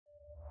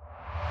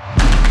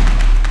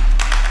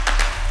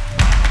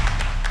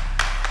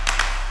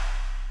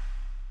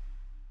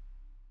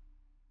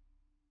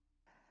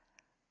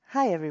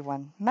Hi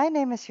everyone, my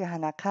name is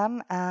Johanna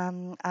Kamm.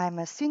 I'm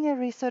a senior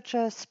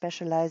researcher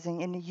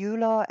specializing in EU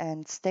law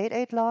and state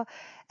aid law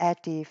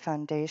at the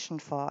Foundation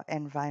for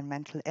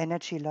Environmental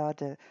Energy Law,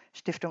 the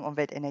Stiftung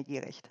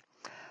Umweltenergierecht.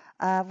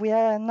 We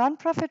are a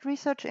non-profit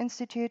research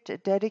institute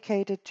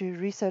dedicated to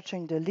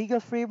researching the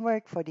legal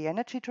framework for the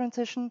energy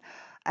transition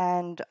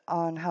and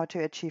on how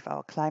to achieve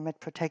our climate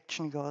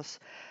protection goals.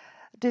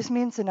 This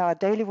means in our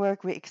daily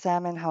work, we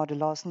examine how the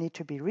laws need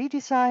to be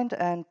redesigned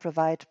and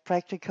provide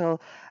practical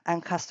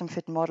and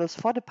custom-fit models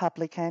for the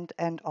public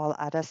and all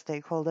other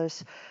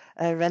stakeholders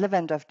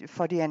relevant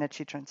for the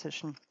energy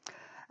transition.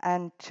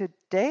 And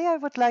today I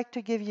would like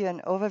to give you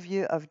an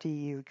overview of the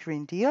EU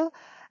Green Deal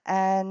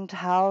and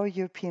how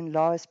European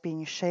law is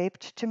being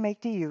shaped to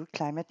make the EU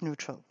climate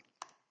neutral.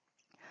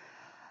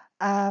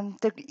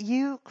 The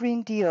EU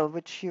Green Deal,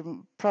 which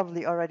you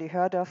probably already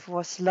heard of,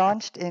 was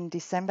launched in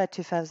December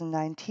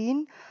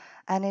 2019,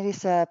 and it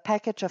is a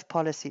package of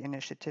policy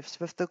initiatives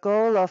with the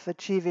goal of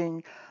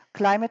achieving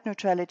climate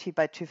neutrality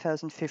by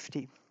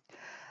 2050.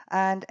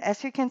 And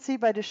as you can see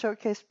by the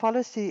showcased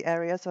policy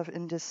areas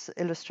in this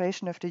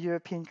illustration of the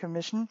European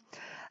Commission,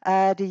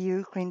 the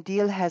EU Green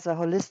Deal has a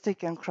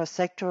holistic and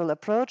cross-sectoral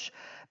approach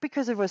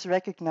because it was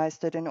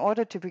recognized that in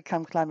order to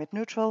become climate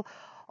neutral,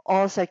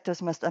 all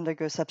sectors must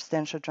undergo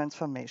substantial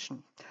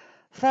transformation.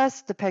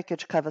 First, the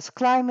package covers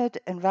climate,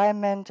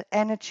 environment,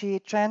 energy,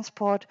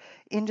 transport,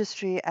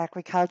 industry,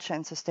 agriculture,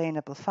 and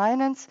sustainable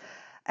finance.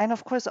 And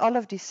of course, all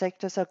of these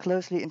sectors are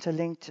closely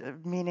interlinked,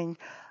 meaning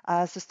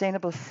a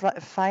sustainable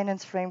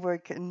finance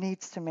framework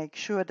needs to make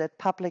sure that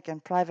public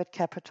and private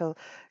capital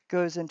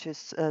goes into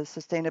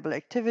sustainable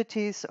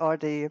activities, or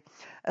the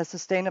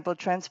sustainable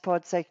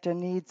transport sector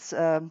needs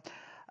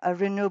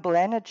renewable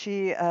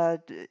energy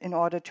in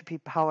order to be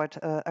powered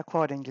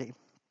accordingly.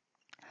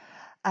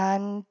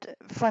 And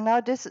for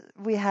now,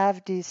 we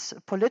have this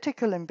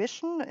political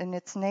ambition. In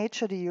its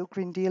nature, the EU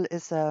Green Deal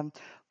is a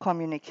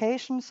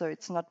communication, so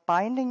it's not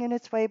binding in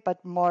its way,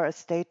 but more a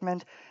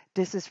statement.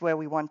 This is where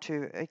we want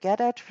to get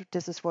at.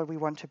 This is where we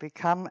want to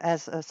become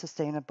as a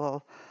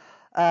sustainable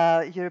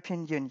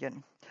European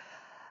Union.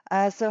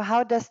 So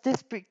how does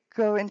this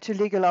go into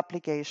legal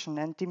obligation?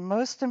 And the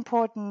most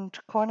important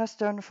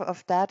cornerstone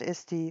of that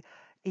is the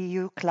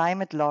EU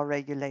climate law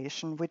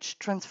regulation, which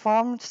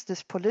transforms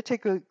this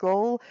political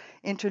goal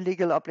into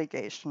legal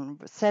obligation,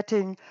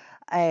 setting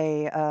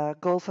a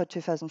goal for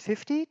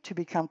 2050 to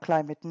become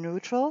climate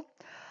neutral,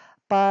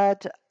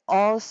 but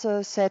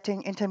also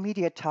setting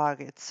intermediate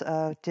targets.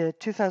 The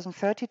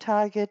 2030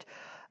 target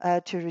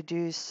to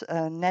reduce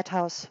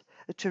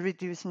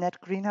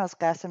net greenhouse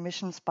gas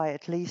emissions by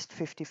at least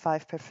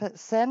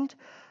 55%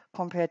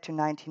 compared to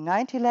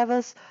 1990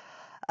 levels.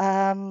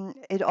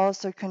 It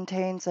also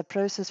contains a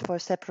process for a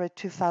separate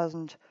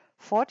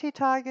 2040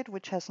 target,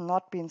 which has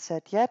not been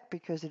set yet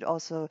because it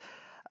also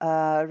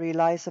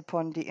relies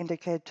upon the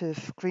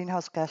indicative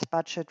greenhouse gas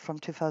budget from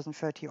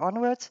 2030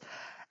 onwards,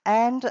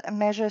 and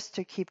measures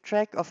to keep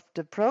track of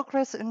the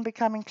progress in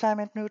becoming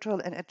climate neutral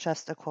and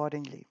adjust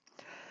accordingly.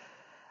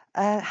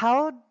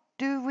 How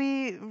do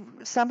we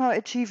somehow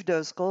achieve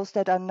those goals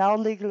that are now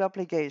legal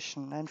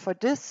obligation? And for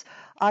this,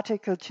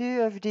 Article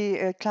 2 of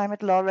the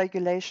climate law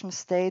regulation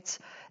states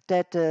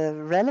that the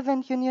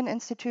relevant union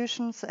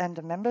institutions and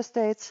the member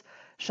states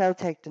shall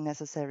take the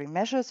necessary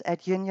measures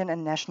at union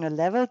and national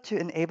level to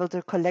enable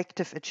the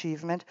collective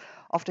achievement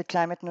of the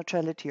climate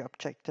neutrality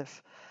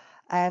objective.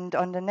 And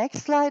on the next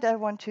slide, I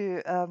want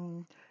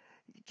to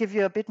give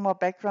you a bit more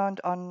background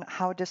on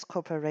how this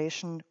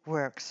cooperation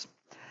works,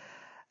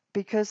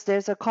 because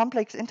there's a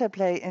complex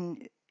interplay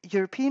in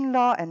European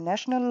law and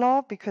national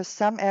law, because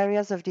some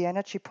areas of the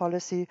energy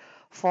policy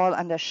fall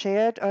under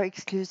shared or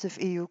exclusive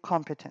EU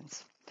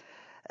competence.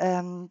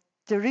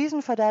 The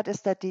reason for that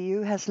is that the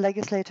EU has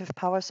legislative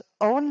powers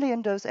only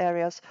in those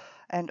areas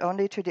and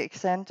only to the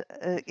extent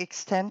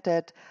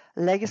that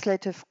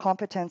legislative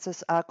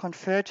competences are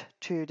conferred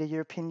to the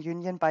European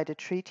Union by the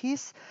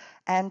treaties,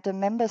 and the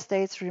member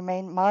states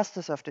remain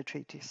masters of the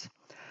treaties.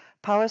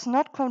 Powers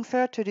not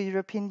conferred to the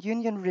European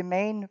Union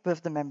remain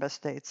with the member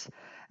states.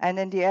 And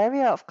in the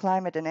area of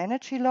climate and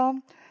energy law,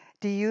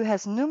 the EU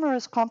has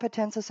numerous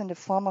competences in the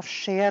form of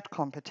shared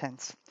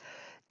competence.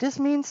 This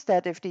means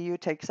that if the EU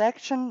takes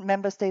action,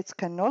 member states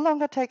can no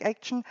longer take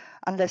action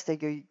unless they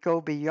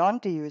go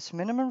beyond the EU's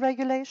minimum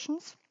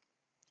regulations.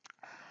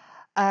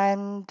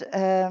 And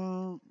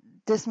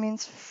this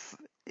means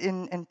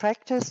in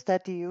practice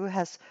that the EU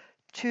has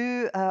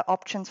two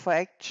options for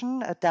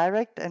action, a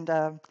direct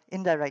and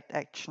indirect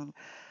action.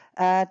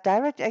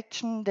 Direct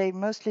action, they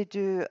mostly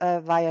do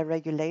via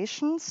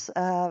regulations.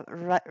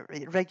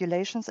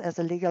 Regulations as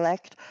a legal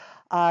act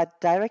are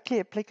directly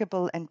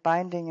applicable and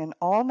binding in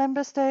all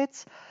member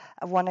states.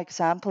 One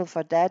example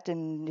for that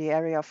in the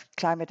area of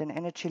climate and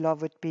energy law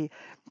would be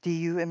the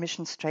EU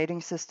emissions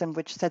trading system,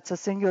 which sets a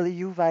single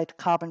EU-wide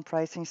carbon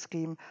pricing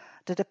scheme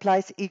that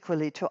applies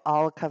equally to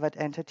all covered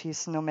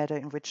entities, no matter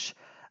in which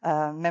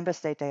member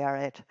state they are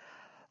at.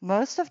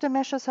 Most of the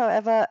measures,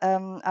 however,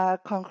 are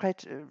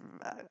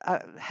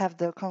have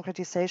the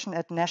concretization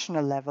at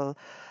national level.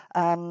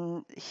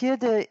 Here,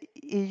 the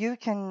EU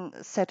can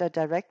set a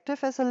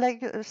directive as a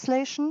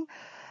legislation,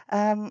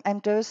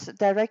 and those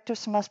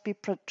directives must be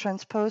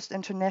transposed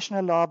into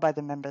national law by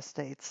the member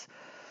states.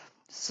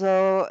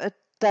 So a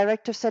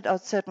directive set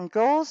out certain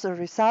goals or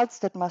results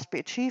that must be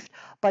achieved,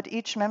 but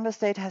each member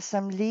state has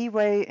some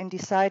leeway in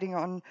deciding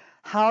on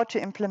how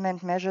to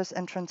implement measures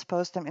and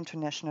transpose them into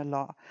national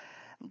law.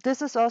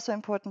 This is also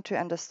important to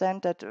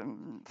understand that,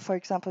 for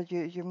example,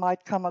 you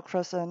might come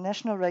across a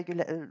national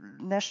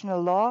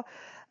law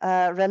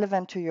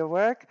relevant to your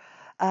work,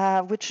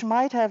 which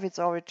might have its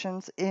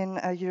origins in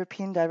a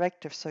European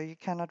directive. So you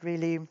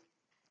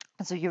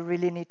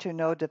really need to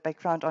know the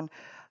background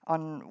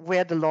on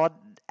where the law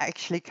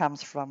actually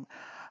comes from.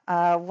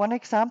 One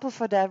example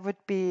for that would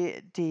be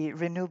the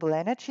Renewable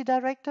Energy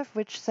Directive,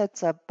 which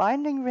sets a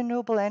binding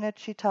renewable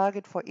energy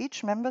target for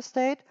each member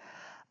state,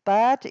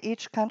 but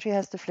each country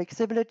has the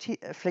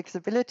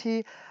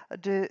flexibility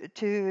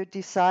to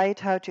decide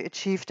how to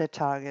achieve that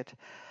target.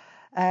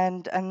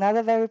 And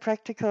another very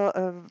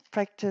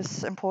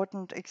practice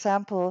important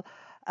example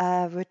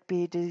would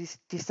be the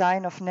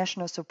design of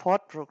national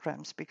support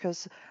programs,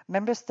 because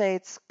member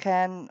states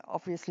can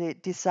obviously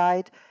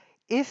decide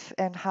if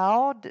and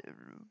how,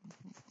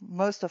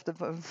 most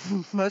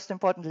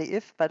importantly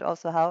if, but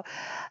also how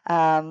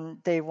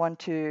they want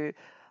to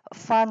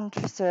fund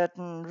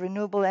certain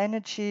renewable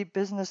energy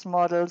business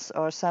models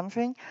or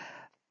something,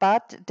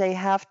 but they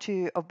have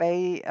to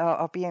obey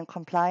or be in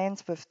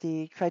compliance with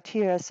the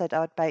criteria set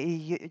out by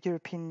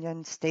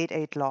European state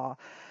aid law.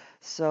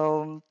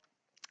 So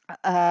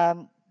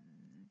um,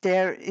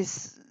 there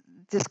is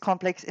this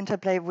complex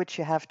interplay which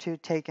you have to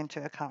take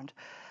into account.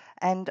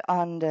 And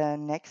on the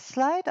next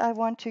slide, I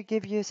want to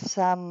give you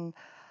some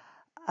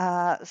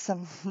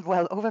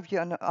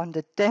overview on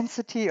the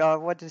density, or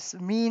what this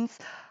means,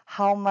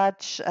 how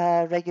much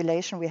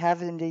regulation we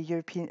have in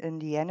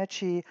the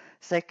energy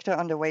sector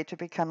on the way to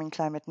becoming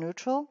climate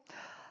neutral.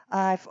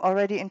 I've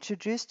already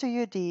introduced to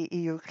you the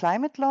EU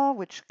climate law,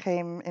 which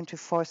came into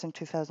force in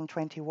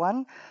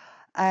 2021,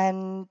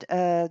 and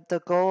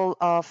the goal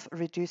of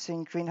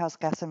reducing greenhouse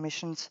gas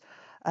emissions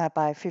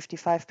by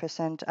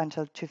 55%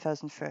 until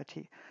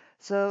 2030.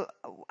 So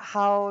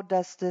how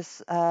does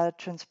this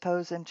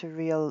transpose into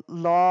real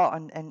law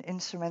and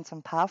instruments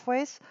and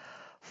pathways?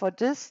 For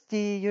this,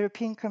 the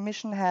European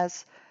Commission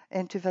has,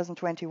 in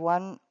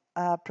 2021,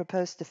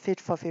 proposed the Fit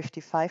for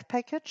 55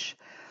 package.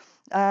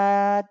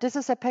 This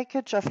is a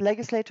package of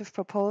legislative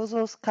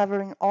proposals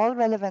covering all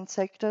relevant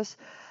sectors,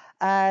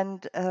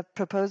 and it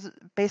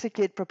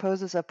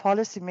proposes a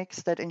policy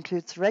mix that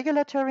includes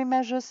regulatory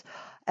measures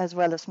as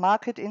well as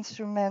market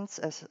instruments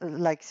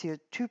like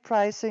CO2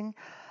 pricing,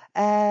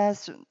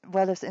 as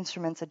well as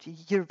instruments at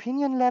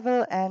European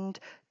level and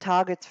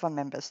targets for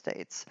member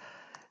states.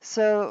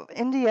 So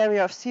in the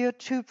area of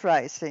CO2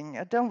 pricing,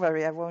 don't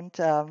worry, I won't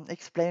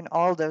explain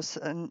all those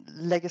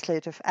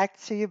legislative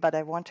acts to you, but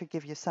I want to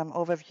give you some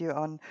overview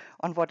on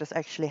what is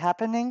actually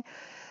happening.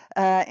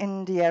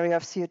 In the area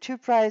of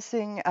CO2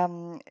 pricing,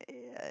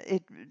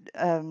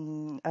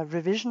 a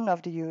revision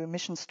of the EU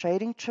emissions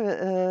trading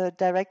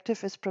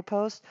directive is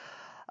proposed,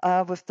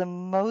 with the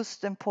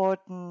most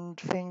important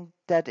thing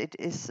that it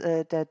is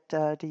that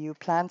the EU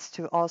plans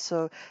to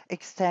also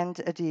extend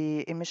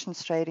the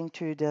emissions trading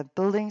to the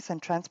buildings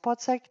and transport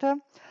sector.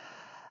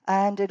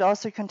 And it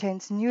also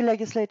contains new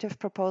legislative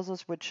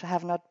proposals which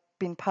have not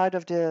been part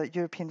of the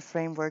European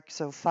framework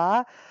so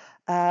far.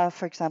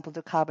 For example,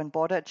 the carbon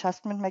border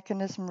adjustment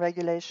mechanism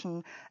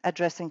regulation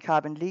addressing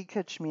carbon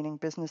leakage, meaning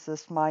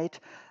businesses might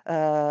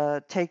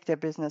take their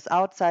business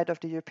outside of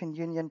the European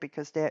Union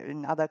because they're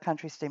in other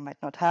countries they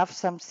might not have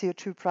some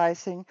CO2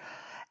 pricing,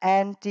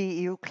 and the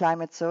EU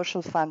Climate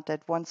Social Fund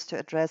that wants to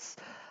address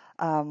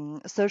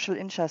social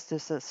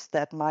injustices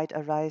that might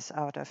arise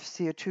out of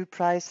CO2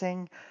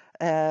 pricing.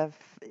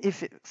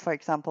 If, for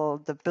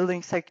example, the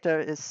building sector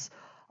is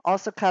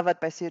also covered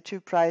by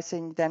CO2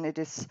 pricing, then it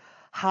is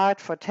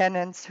hard for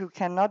tenants who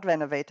cannot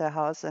renovate their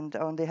house and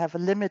only have a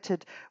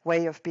limited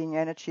way of being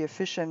energy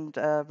efficient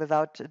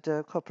without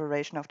the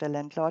cooperation of the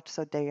landlord.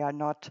 So they are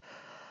not,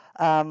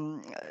 they are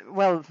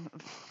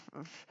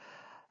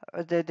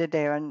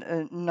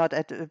not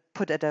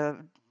put at a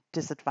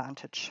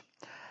disadvantage.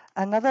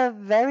 Another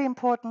very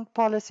important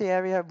policy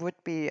area would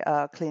be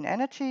clean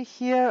energy.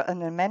 Here,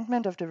 an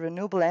amendment of the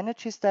Renewable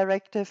Energies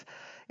Directive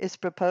is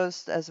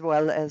proposed, as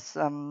well as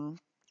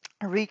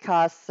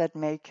recasts that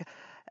make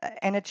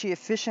energy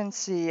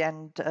efficiency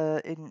and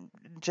in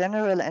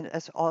general, and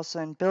as also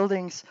in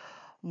buildings,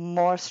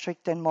 more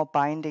strict and more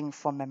binding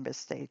for member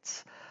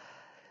states.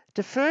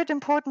 The third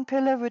important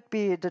pillar would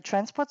be the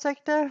transport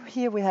sector.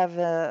 Here we have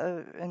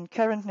in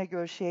current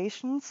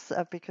negotiations,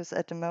 because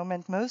at the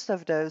moment most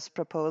of those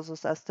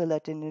proposals are still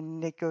at the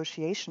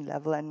negotiation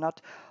level and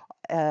not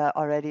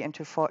already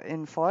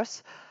in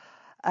force.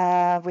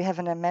 We have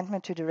an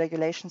amendment to the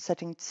regulation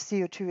setting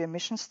CO2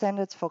 emission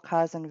standards for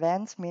cars and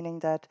vans, meaning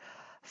that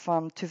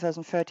from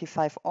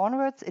 2035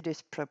 onwards, it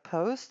is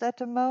proposed at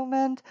the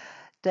moment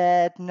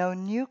that no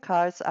new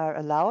cars are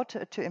allowed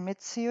to emit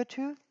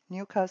CO2,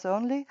 new cars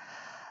only.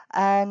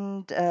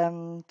 And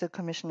the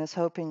Commission is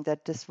hoping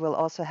that this will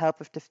also help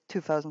with the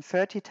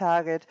 2030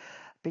 target,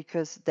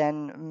 because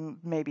then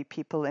maybe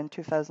people in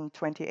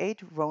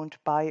 2028 won't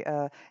buy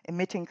a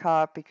emitting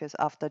car, because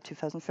after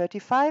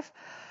 2035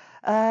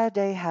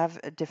 they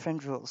have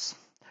different rules.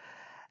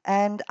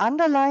 And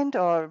underlined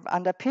or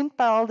underpinned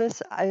by all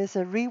this is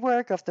a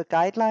rework of the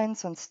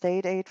guidelines on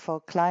state aid for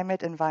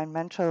climate,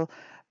 environmental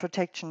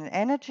protection and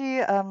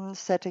energy,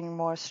 setting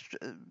more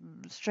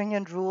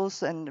stringent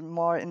rules and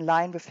more in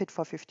line with Fit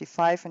for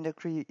 55 and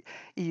the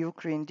EU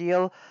Green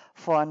Deal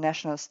for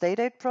national state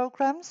aid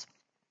programs.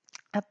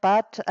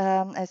 But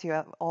as you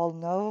all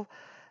know,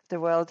 the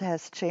world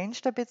has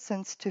changed a bit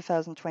since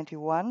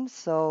 2021.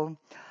 So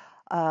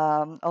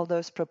all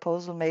those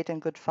proposals made in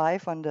Good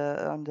Five on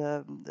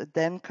the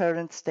then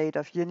current state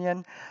of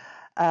union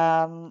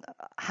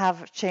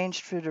have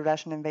changed through the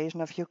Russian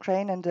invasion of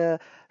Ukraine and the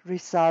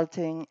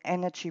resulting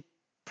energy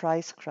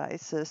price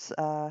crisis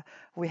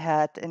we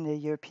had in the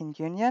European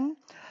Union.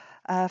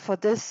 For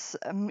this,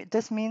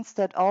 this means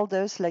that all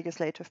those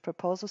legislative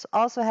proposals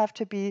also have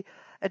to be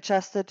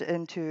adjusted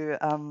into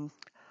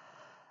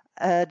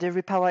the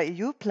Repower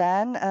EU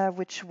plan,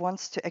 which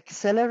wants to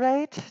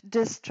accelerate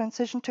this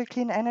transition to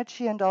clean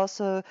energy and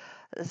also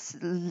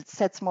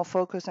sets more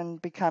focus on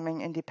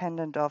becoming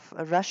independent of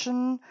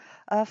Russian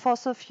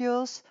fossil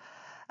fuels,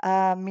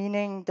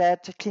 meaning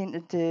that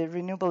the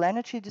Renewable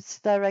Energy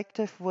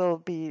Directive will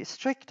be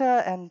stricter,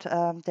 and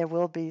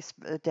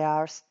there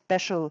are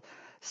special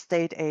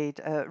state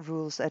aid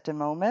rules at the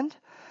moment.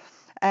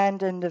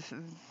 And in the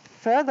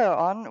further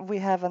on, we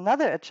have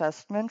another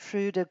adjustment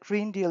through the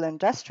Green Deal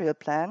Industrial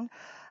Plan,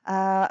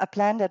 a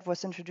plan that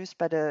was introduced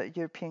by the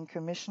European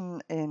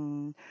Commission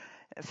in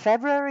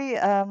February,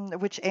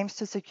 which aims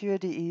to secure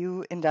the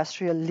EU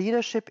industrial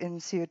leadership in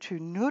CO2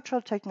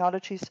 neutral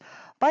technologies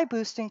by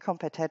boosting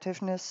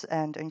competitiveness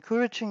and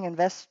encouraging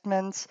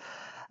investments.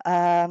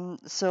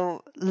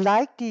 So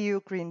like the EU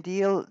Green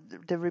Deal,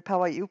 the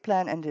Repower EU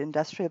plan and the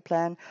industrial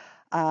plan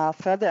are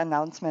further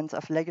announcements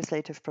of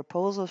legislative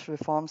proposals,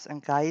 reforms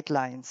and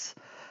guidelines.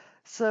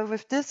 So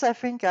with this, I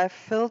think I've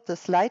filled the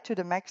slide to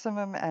the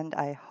maximum, and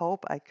I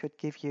hope I could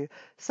give you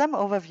some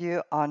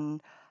overview on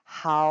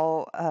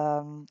how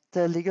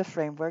the legal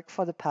framework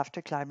for the path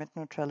to climate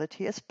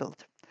neutrality is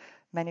built.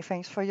 Many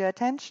thanks for your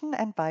attention,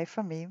 and bye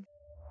from me.